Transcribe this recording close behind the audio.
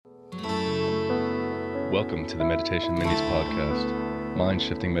Welcome to the Meditation Minis podcast,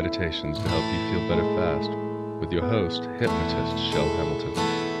 mind-shifting meditations to help you feel better fast, with your host, hypnotist Shel Hamilton.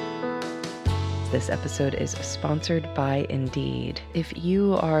 This episode is sponsored by Indeed. If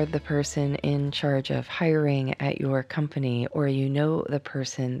you are the person in charge of hiring at your company, or you know the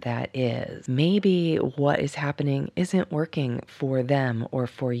person that is, maybe what is happening isn't working for them or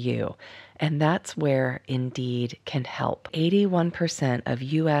for you. And that's where Indeed can help. 81% of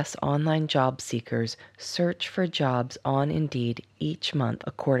U.S. online job seekers search for jobs on Indeed each month,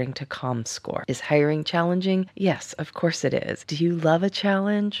 according to ComScore. Is hiring challenging? Yes, of course it is. Do you love a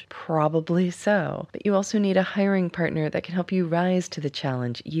challenge? Probably so. But you also need a hiring partner that can help you rise to the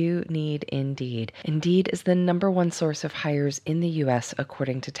challenge. You need Indeed. Indeed is the #1 source of hires in the U.S.,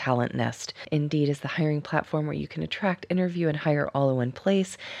 according to Talent Nest. Indeed is the hiring platform where you can attract, interview, and hire all in one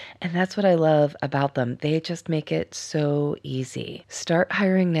place. And that's what I love about them. They just make it so easy. Start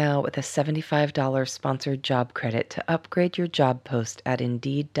hiring now with a $75 sponsored job credit to upgrade your job post at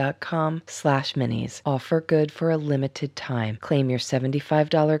Indeed.com/minis. Offer good for a limited time. Claim your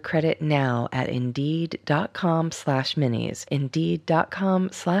 $75 credit now at Indeed.com/minis.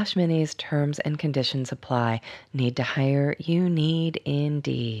 Indeed.com/minis. Terms and conditions apply. Need to hire? You need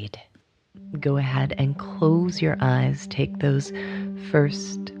Indeed. Go ahead and close your eyes. Take those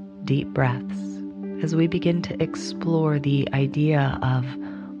first deep breaths as we begin to explore the idea of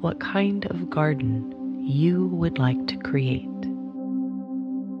what kind of garden you would like to create.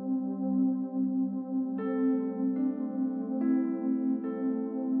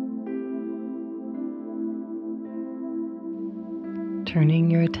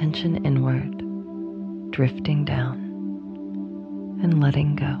 Turning your attention inward, drifting down, and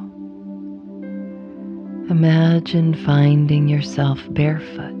letting go. Imagine finding yourself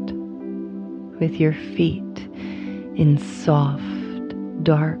barefoot, with your feet in soft,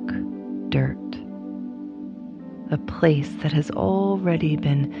 dark dirt, a place that has already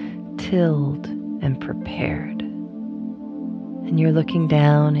been tilled and prepared. And you're looking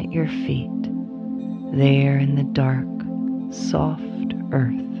down at your feet, there in the dark, soft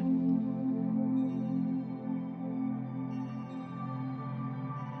earth.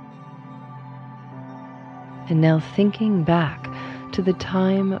 And now thinking back to the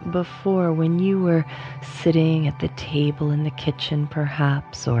time before when you were sitting at the table in the kitchen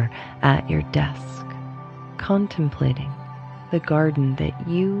perhaps, or at your desk, contemplating the garden that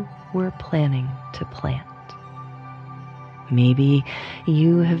you were planning to plant. Maybe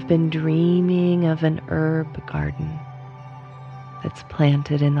you have been dreaming of an herb garden that's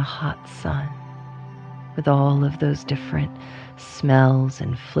planted in the hot sun, with all of those different smells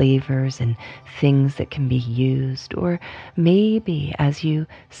and flavors and things that can be used. Or maybe as you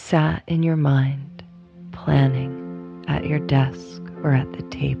sat in your mind planning at your desk or at the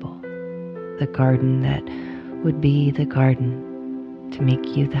table, the garden that would be the garden to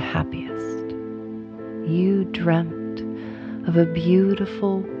make you the happiest. You dreamt of a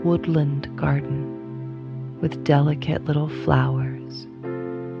beautiful woodland garden with delicate little flowers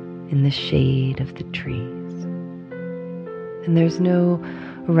in the shade of the trees. And there's no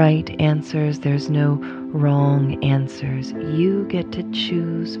right answers, there's no wrong answers. You get to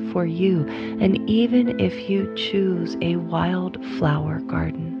choose for you. And even if you choose a wildflower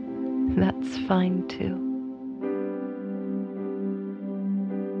garden, that's fine too.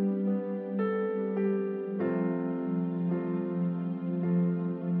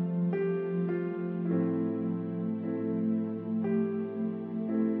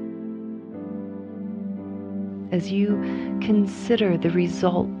 As you consider the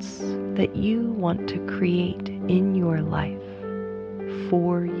results that you want to create in your life,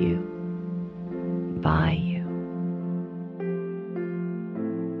 for you, by you.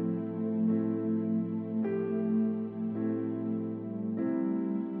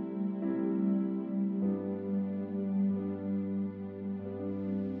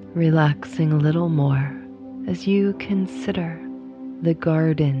 Relaxing a little more as you consider the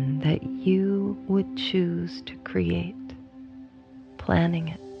garden that you would choose to create, planning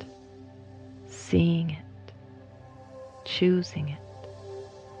it, seeing it, choosing it,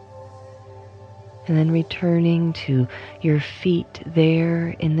 and then returning to your feet there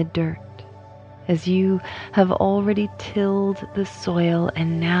in the dirt as you have already tilled the soil,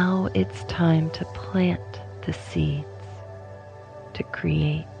 and now it's time to plant the seeds, to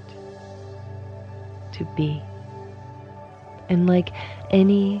create, to be. And like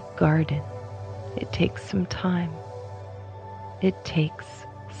any garden, it takes some time. It takes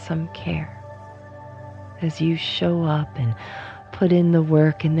some care. As you show up and put in the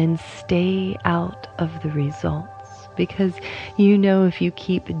work and then stay out of the results, because you know if you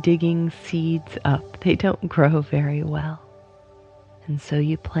keep digging seeds up, they don't grow very well. And so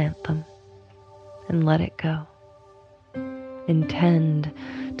you plant them and let it go. And tend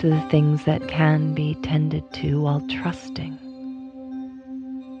to the things that can be tended to while trusting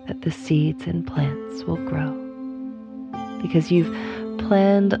that the seeds and plants will grow. Because you've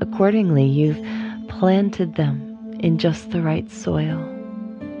planned accordingly. You've planted them in just the right soil,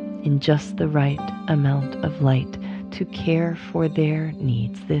 in just the right amount of light to care for their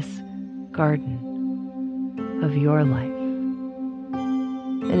needs, this garden of your life.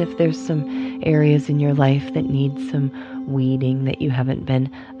 And if there's some areas in your life that need some weeding that you haven't been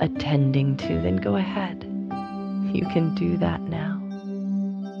attending to, then go ahead. You can do that now.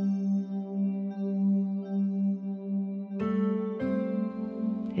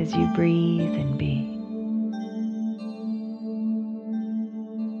 As you breathe and be.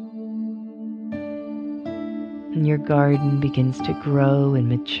 And your garden begins to grow and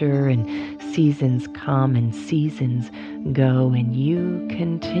mature, and seasons come and seasons go, and you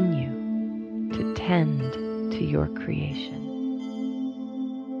continue to tend to your creation.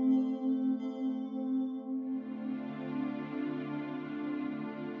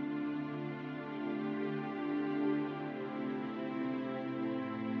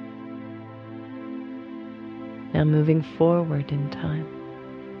 Now moving forward in time,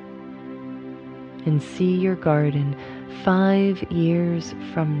 and see your garden 5 years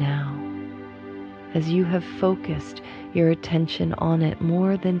from now, as you have focused your attention on it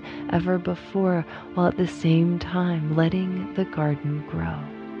more than ever before, while at the same time letting the garden grow.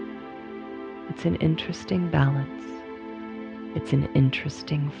 It's an interesting balance. It's an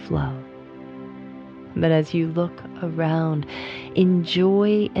interesting flow. But as you look around,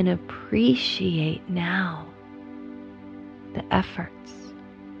 enjoy and appreciate now the efforts,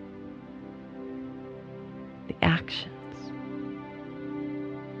 the actions,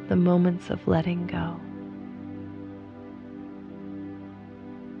 the moments of letting go.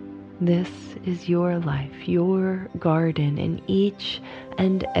 This is your life, your garden, and each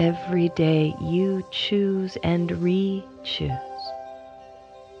and every day you choose and re-choose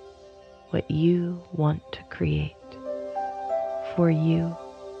what you want to create for you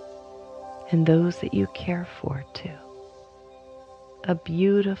and those that you care for too. A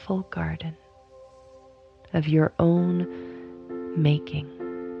beautiful garden of your own making.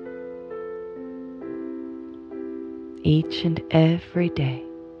 Each and every day,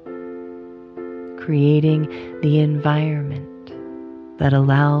 creating the environment that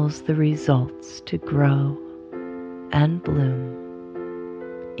allows the results to grow and bloom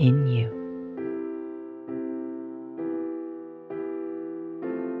in you.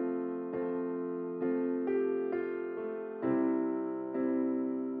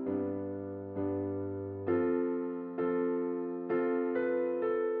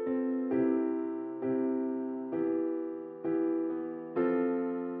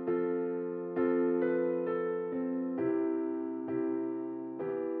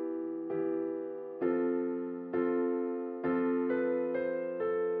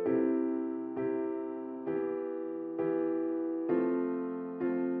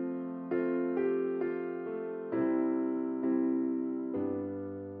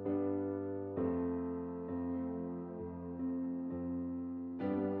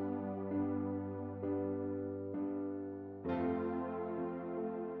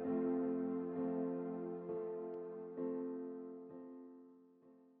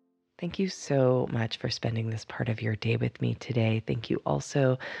 Thank you so much for spending this part of your day with me today. Thank you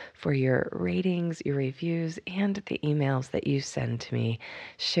also for your ratings, your reviews, and the emails that you send to me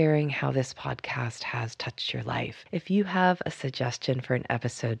sharing how this podcast has touched your life. If you have a suggestion for an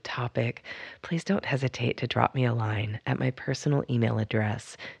episode topic, please don't hesitate to drop me a line at my personal email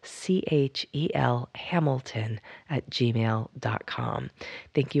address, chelhamilton@gmail.com.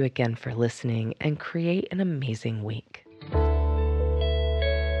 Thank you again for listening, and create an amazing week.